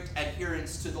as strict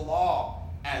adherents to the law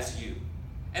as you.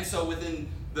 And so within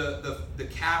the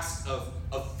caste of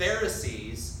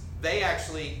Pharisees, they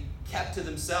actually kept to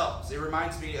themselves. It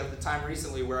reminds me of the time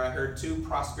recently where I heard two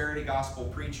prosperity gospel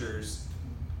preachers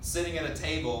sitting at a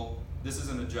table. This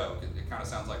isn't a joke. It kind of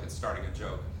sounds like it's starting a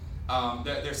joke.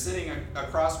 They're sitting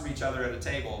across from each other at a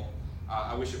table.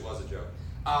 I wish it was a joke.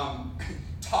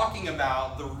 Talking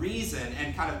about the reason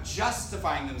and kind of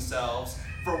justifying themselves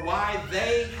for why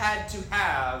they had to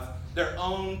have their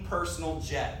own personal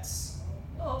jets.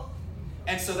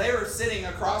 And so they were sitting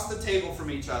across the table from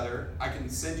each other. I can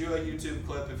send you a YouTube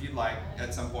clip if you'd like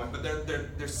at some point. But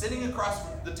they're sitting across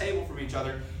the table from each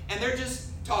other, and they're just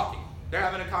talking. They're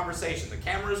having a conversation. The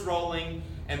camera's rolling,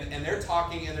 and they're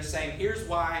talking, and they're saying, here's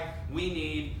why we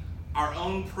need our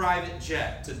own private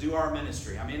jet to do our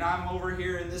ministry. I mean, I'm over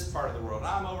here in this part of the world.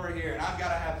 I'm over here, and I've got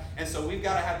to have, and so we've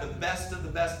got to have the best of the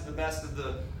best of the best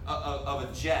of a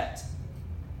jet,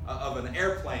 of an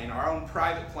airplane, our own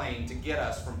private plane to get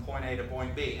us from point A to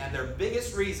point B. And their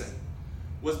biggest reason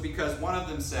was because one of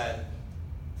them said,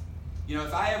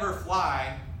 if I ever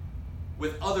fly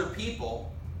with other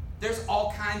people, there's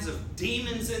all kinds of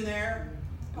demons in there.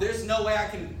 There's no way I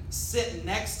can sit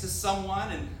next to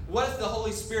someone. And what if the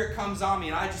Holy Spirit comes on me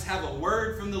and I just have a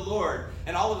word from the Lord,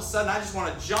 and all of a sudden I just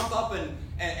want to jump up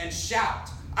and shout?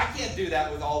 I can't do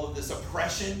that with all of this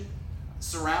oppression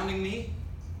surrounding me.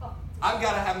 I've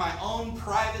got to have my own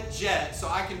private jet so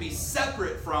I can be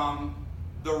separate from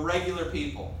the regular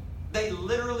people. They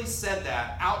literally said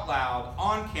that out loud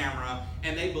on camera,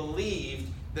 and they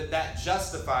believed that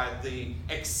justified the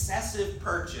excessive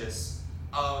purchase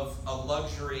of a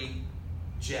luxury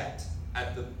jet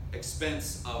at the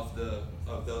expense of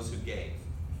those who gave.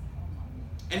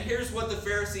 And here's what the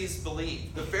Pharisees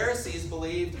believed. The Pharisees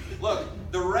believed, look,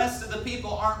 the rest of the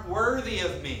people aren't worthy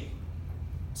of me.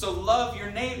 So love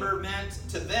your neighbor meant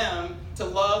to them to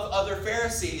love other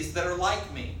Pharisees that are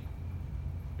like me.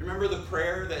 You remember the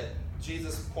prayer that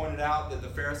Jesus pointed out that the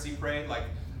Pharisee prayed? Like,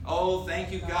 oh,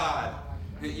 thank you, God,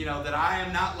 that I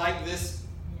am not like this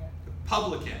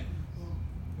publican,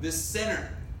 this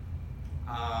sinner.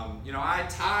 I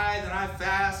tithe and I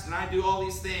fast and I do all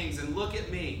these things, and look at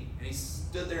me. And he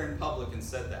stood there in public and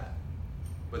said that.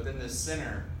 But then this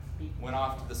sinner went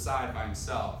off to the side by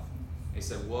himself. He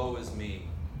said, woe is me.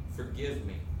 Forgive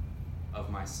me of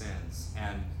my sins.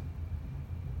 And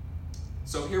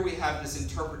so here we have this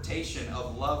interpretation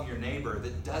of love your neighbor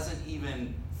that doesn't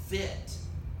even fit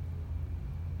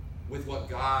with what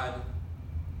God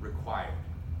required.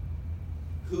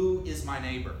 Who is my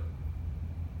neighbor?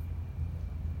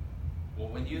 Well,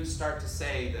 when you start to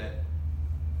say that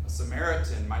a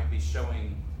Samaritan might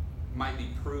be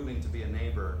proving to be a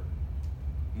neighbor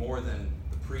more than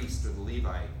the priest or the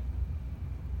Levite,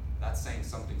 that's saying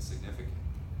something significant.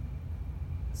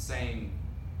 It's saying,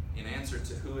 in answer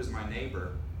to who is my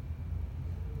neighbor,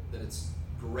 that it's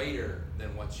greater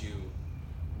than what you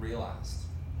realized.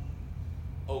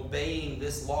 Obeying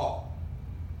this law.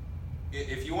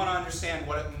 If you want to understand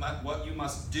what you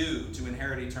must do to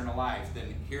inherit eternal life,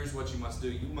 then here's what you must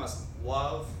do. You must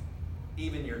love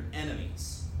even your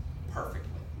enemies perfectly.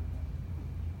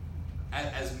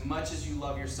 As much as you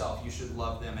love yourself, you should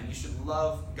love them. And you should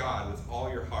love God with all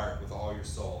your heart, with all your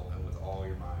soul, and with all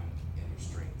your mind and your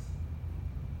strength.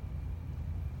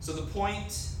 So the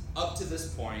point up to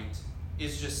this point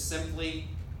is just simply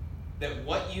that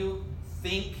what you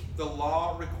think the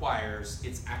law requires,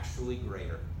 it's actually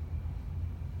greater.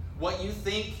 What you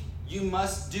think you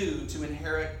must do to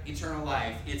inherit eternal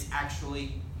life, it's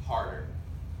actually harder.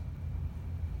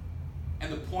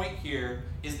 And the point here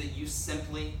is that you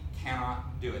simply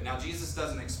cannot do it. Now, Jesus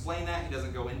doesn't explain that. He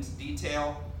doesn't go into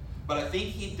detail. But I think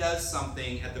he does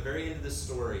something at the very end of this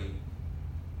story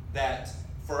that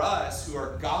for us who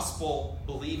are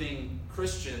gospel-believing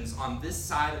Christians on this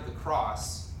side of the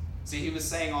cross, see, he was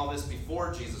saying all this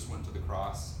before Jesus went to the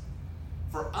cross.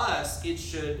 For us, it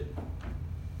should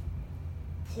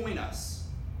point us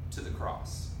to the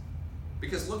cross.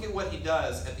 Because look at what he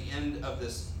does at the end of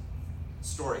this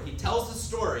story. He tells the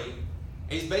story,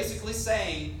 and he's basically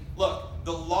saying, look,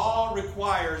 the law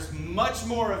requires much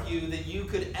more of you than you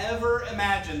could ever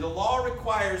imagine. The law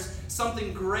requires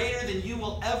something greater than you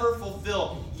will ever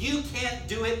fulfill. You can't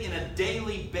do it in a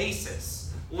daily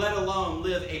basis, let alone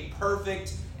live a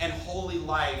perfect and holy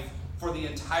life for the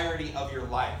entirety of your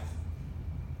life.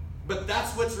 But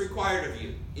that's what's required of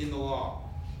you in the law.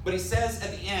 But he says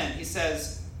at the end,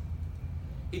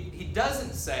 he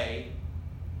doesn't say,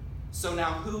 so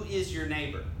now who is your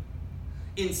neighbor?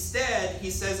 Instead, he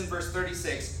says in verse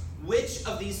 36, which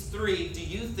of these three do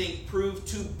you think proved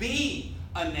to be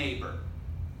a neighbor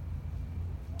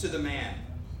to the man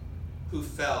who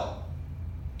fell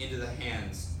into the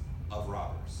hands of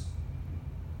robbers?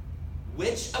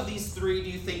 Which of these three do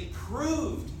you think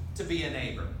proved to be a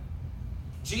neighbor?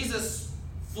 Jesus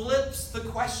flips the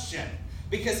question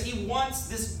because he wants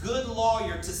this good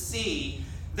lawyer to see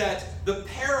that the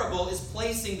parable is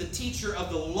placing the teacher of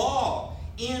the law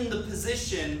in the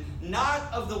position not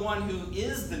of the one who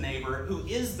is the neighbor, who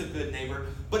is the good neighbor,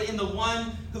 but in the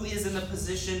one who is in the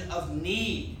position of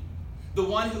need. The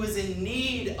one who is in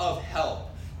need of help.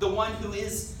 The one who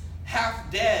is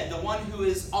half dead. The one who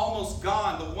is almost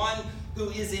gone. The one who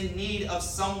is in need of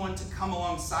someone to come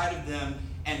alongside of them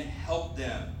and help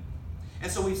them.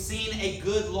 And so we've seen a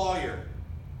good lawyer.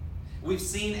 We've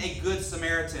seen a good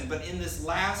Samaritan. But in this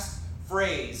last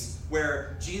phrase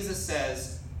where Jesus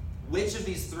says, which of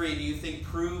these three do you think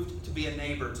proved to be a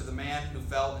neighbor to the man who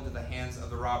fell into the hands of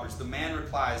the robbers? The man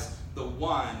replies, the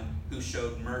one who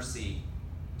showed mercy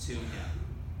to him.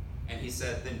 And he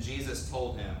said, then Jesus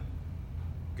told him,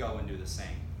 go and do the same.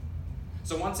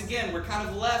 So once again, we're kind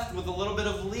of left with a little bit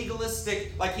of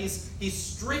legalistic, like he's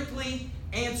strictly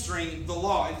answering the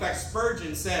law. In fact,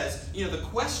 Spurgeon says, the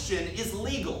question is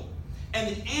legal,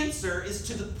 and the answer is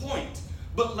to the point.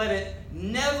 But let it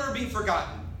never be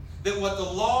forgotten that what the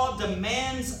law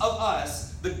demands of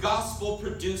us, the gospel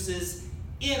produces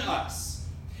in us.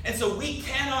 And so we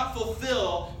cannot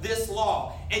fulfill this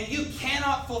law. And you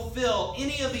cannot fulfill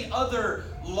any of the other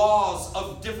laws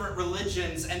of different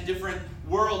religions and different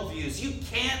worldviews. You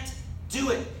can't do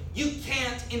it. You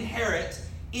can't inherit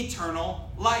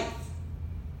eternal life.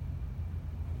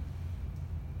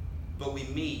 But we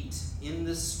meet in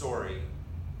this story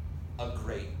a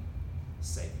great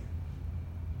Savior.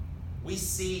 We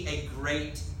see a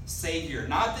great Savior.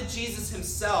 Not that Jesus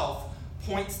himself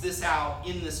points this out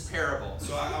in this parable.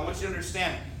 So I want you to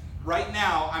understand, right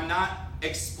now I'm not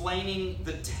explaining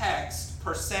the text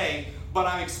per se, but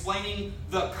I'm explaining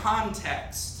the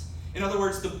context. In other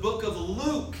words, the book of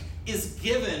Luke is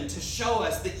given to show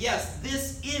us that yes,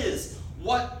 this is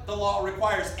what the law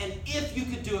requires. And if you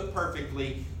could do it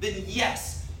perfectly, then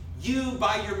yes, you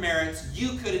by your merits, you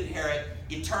could inherit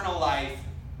eternal life,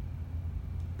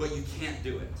 but you can't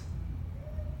do it.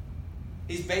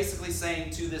 He's basically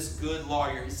saying to this good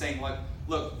lawyer, he's saying,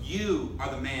 look, you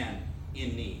are the man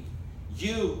in need.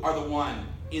 You are the one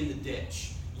in the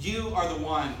ditch. You are the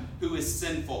one who is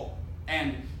sinful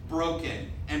and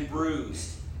broken and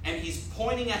bruised. And he's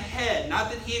pointing ahead, not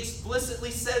that he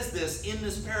explicitly says this in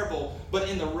this parable, but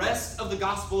in the rest of the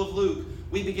Gospel of Luke,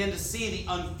 we begin to see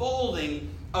the unfolding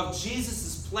of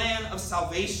Jesus' plan of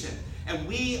salvation. And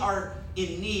we are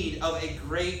in need of a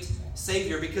great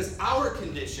Savior because our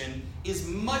condition is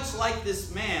much like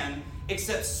this man,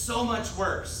 except so much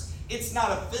worse. It's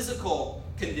not a physical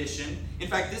condition. In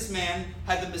fact, this man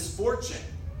had the misfortune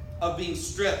of being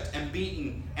stripped and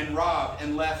beaten and robbed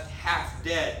and left half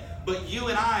dead. But you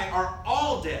and I are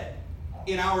all dead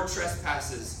in our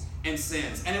trespasses and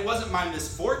sins. And it wasn't my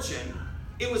misfortune.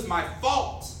 It was my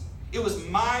fault. It was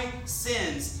my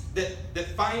sins that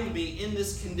find me in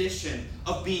this condition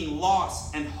of being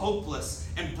lost and hopeless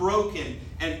and broken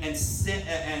and sin,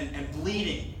 and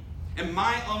bleeding. And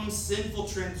my own sinful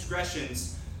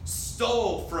transgressions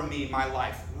stole from me my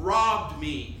life, robbed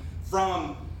me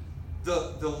from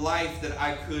the life that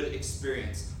I could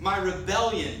experience. My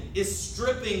rebellion is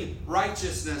stripping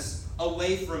righteousness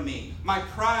away from me. My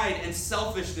pride and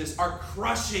selfishness are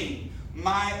crushing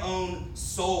my own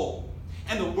soul.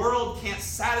 And the world can't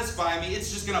satisfy me.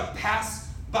 It's just going to pass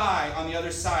by on the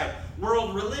other side.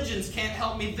 World religions can't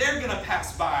help me. They're going to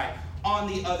pass by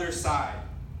on the other side.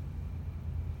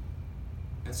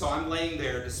 And so I'm laying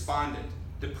there despondent,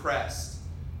 depressed,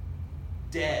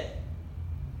 dead,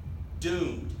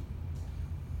 doomed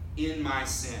in my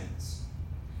sins.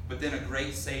 But then a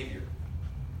great Savior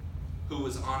who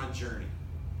was on a journey.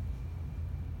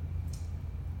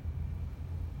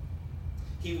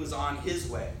 He was on his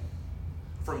way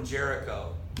from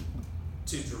Jericho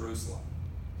to Jerusalem.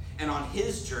 And on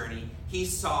his journey, he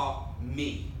saw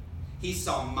me. He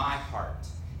saw my heart.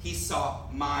 He saw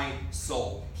my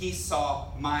soul. He saw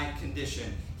my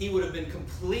condition. He would have been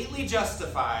completely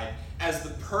justified as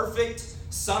the perfect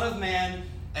Son of Man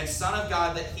and Son of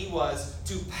God that he was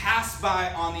to pass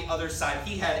by on the other side.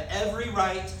 He had every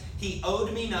right. He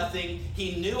owed me nothing.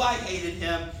 He knew I hated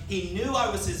him. He knew I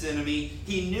was his enemy.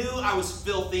 He knew I was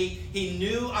filthy. He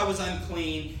knew I was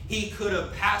unclean. He could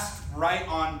have passed right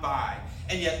on by.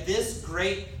 And yet this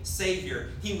great Savior,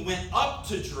 he went up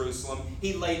to Jerusalem.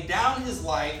 He laid down his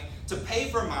life to pay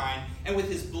for mine. And with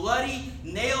his bloody,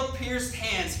 nail-pierced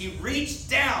hands, he reached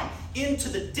down into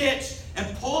the ditch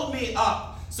and pulled me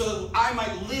up so that I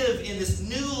might live in this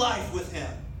new life with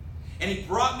him. And he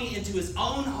brought me into his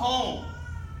own home.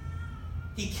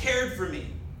 He cared for me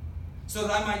so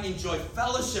that I might enjoy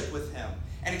fellowship with him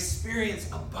and experience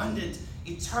abundant,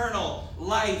 eternal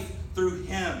life through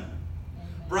him.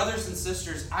 Brothers and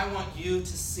sisters, I want you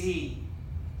to see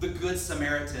the Good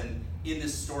Samaritan in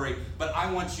this story, but I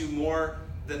want you more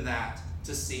than that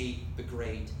to see the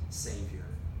great Savior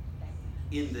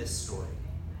in this story.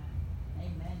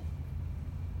 Amen.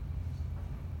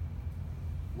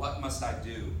 What must I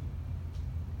do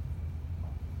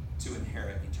to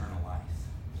inherit eternal life?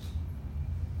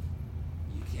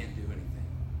 You can't do anything.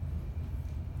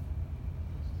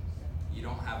 You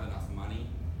don't have enough money.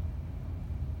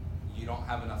 You don't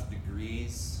have enough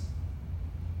degrees.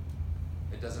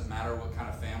 It doesn't matter what kind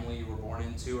of family you were born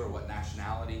into or what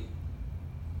nationality.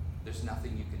 There's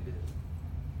nothing you can do.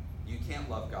 You can't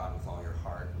love God with all your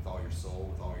heart, with all your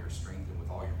soul, with all your strength, and with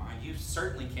all your mind. You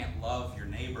certainly can't love your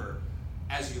neighbor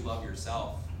as you love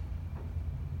yourself.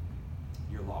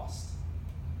 You're lost.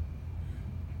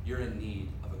 You're in need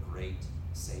of a great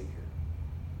Savior.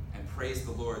 And praise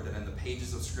the Lord that in the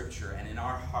pages of Scripture and in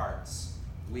our hearts,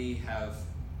 we have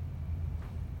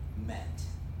met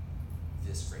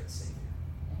this great Savior.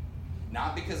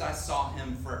 Not because I saw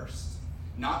him first.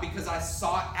 Not because I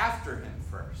sought after him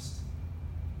first.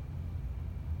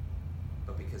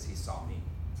 But because he saw me.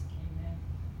 Amen.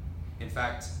 In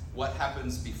fact, what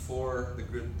happens before the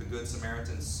Good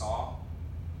Samaritan saw?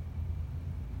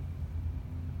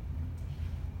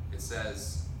 It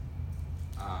says,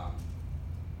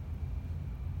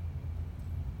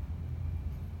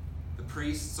 the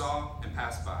priest saw and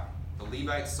passed by. The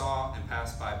Levite saw and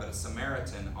passed by, but a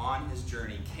Samaritan on his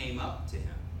journey came up to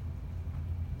him.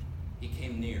 He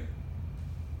came near.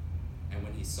 And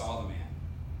when he saw the man,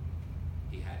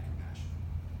 he had compassion.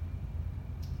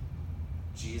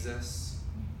 Jesus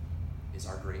is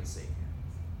our great Savior.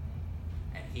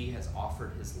 And he has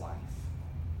offered his life.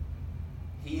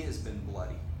 He has been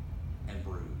bloody and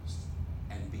bruised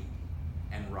and beaten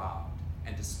and robbed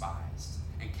and despised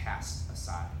and cast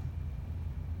aside,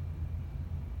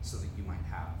 so that you might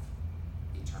have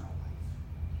eternal life.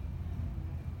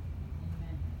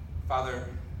 Amen. Father,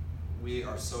 we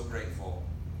are so grateful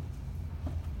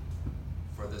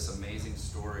for this amazing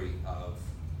story of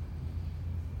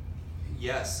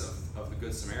the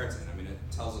Good Samaritan. I mean, it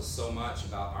tells us so much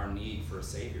about our need for a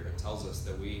Savior. It tells us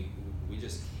that we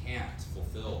just can't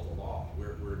fulfill the law.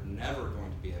 We're never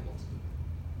going to be able to.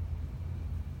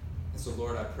 And so,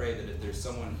 Lord, I pray that if there's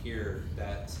someone here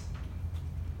that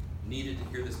needed to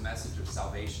hear this message of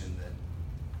salvation,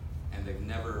 and they've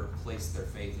never placed their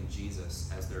faith in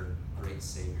Jesus as their great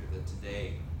Savior, that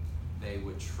today they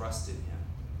would trust in him.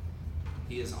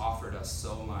 He has offered us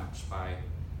so much by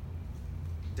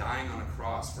dying on a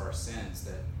cross for our sins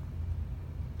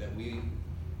that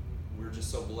we're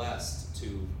just so blessed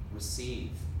to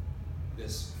receive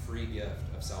this free gift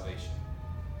of salvation.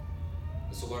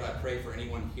 And so, Lord, I pray for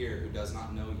anyone here who does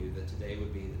not know you, that today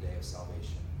would be the day of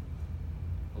salvation.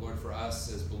 Lord, for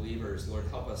us as believers, Lord,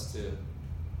 help us to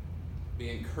be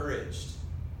encouraged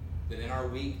that in our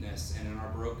weakness and in our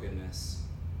brokenness,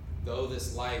 though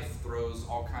this life throws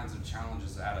all kinds of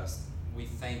challenges at us, we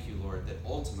thank you, Lord, that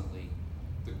ultimately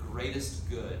the greatest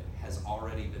good has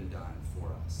already been done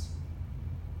for us.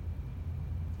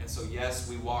 And so, yes,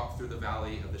 we walk through the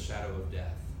valley of the shadow of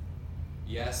death.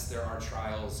 Yes, there are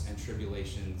trials and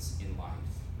tribulations in life,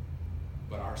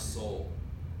 but our soul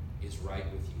is right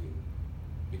with you,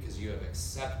 because you have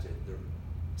accepted the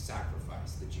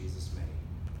sacrifice that Jesus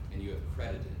made, and you have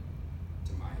credited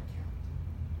to my account.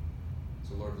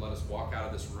 So Lord, let us walk out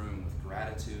of this room with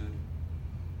gratitude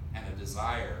and a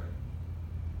desire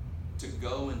to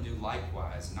go and do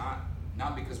likewise,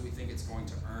 not because we think it's going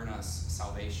to earn us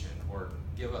salvation or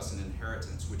give us an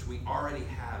inheritance, which we already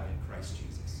have in Christ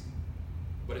Jesus,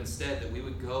 but instead that we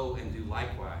would go and do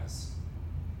likewise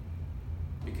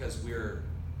because we're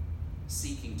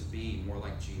seeking to be more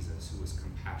like Jesus, who was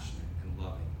compassionate and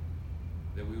loving,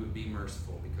 that we would be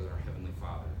merciful because our Heavenly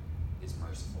Father is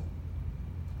merciful.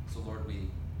 So Lord, we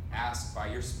ask by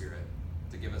your Spirit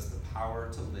to give us the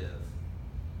power to live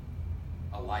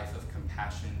a life of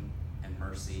compassion and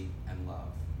mercy and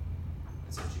love.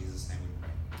 It's in Jesus' name we pray.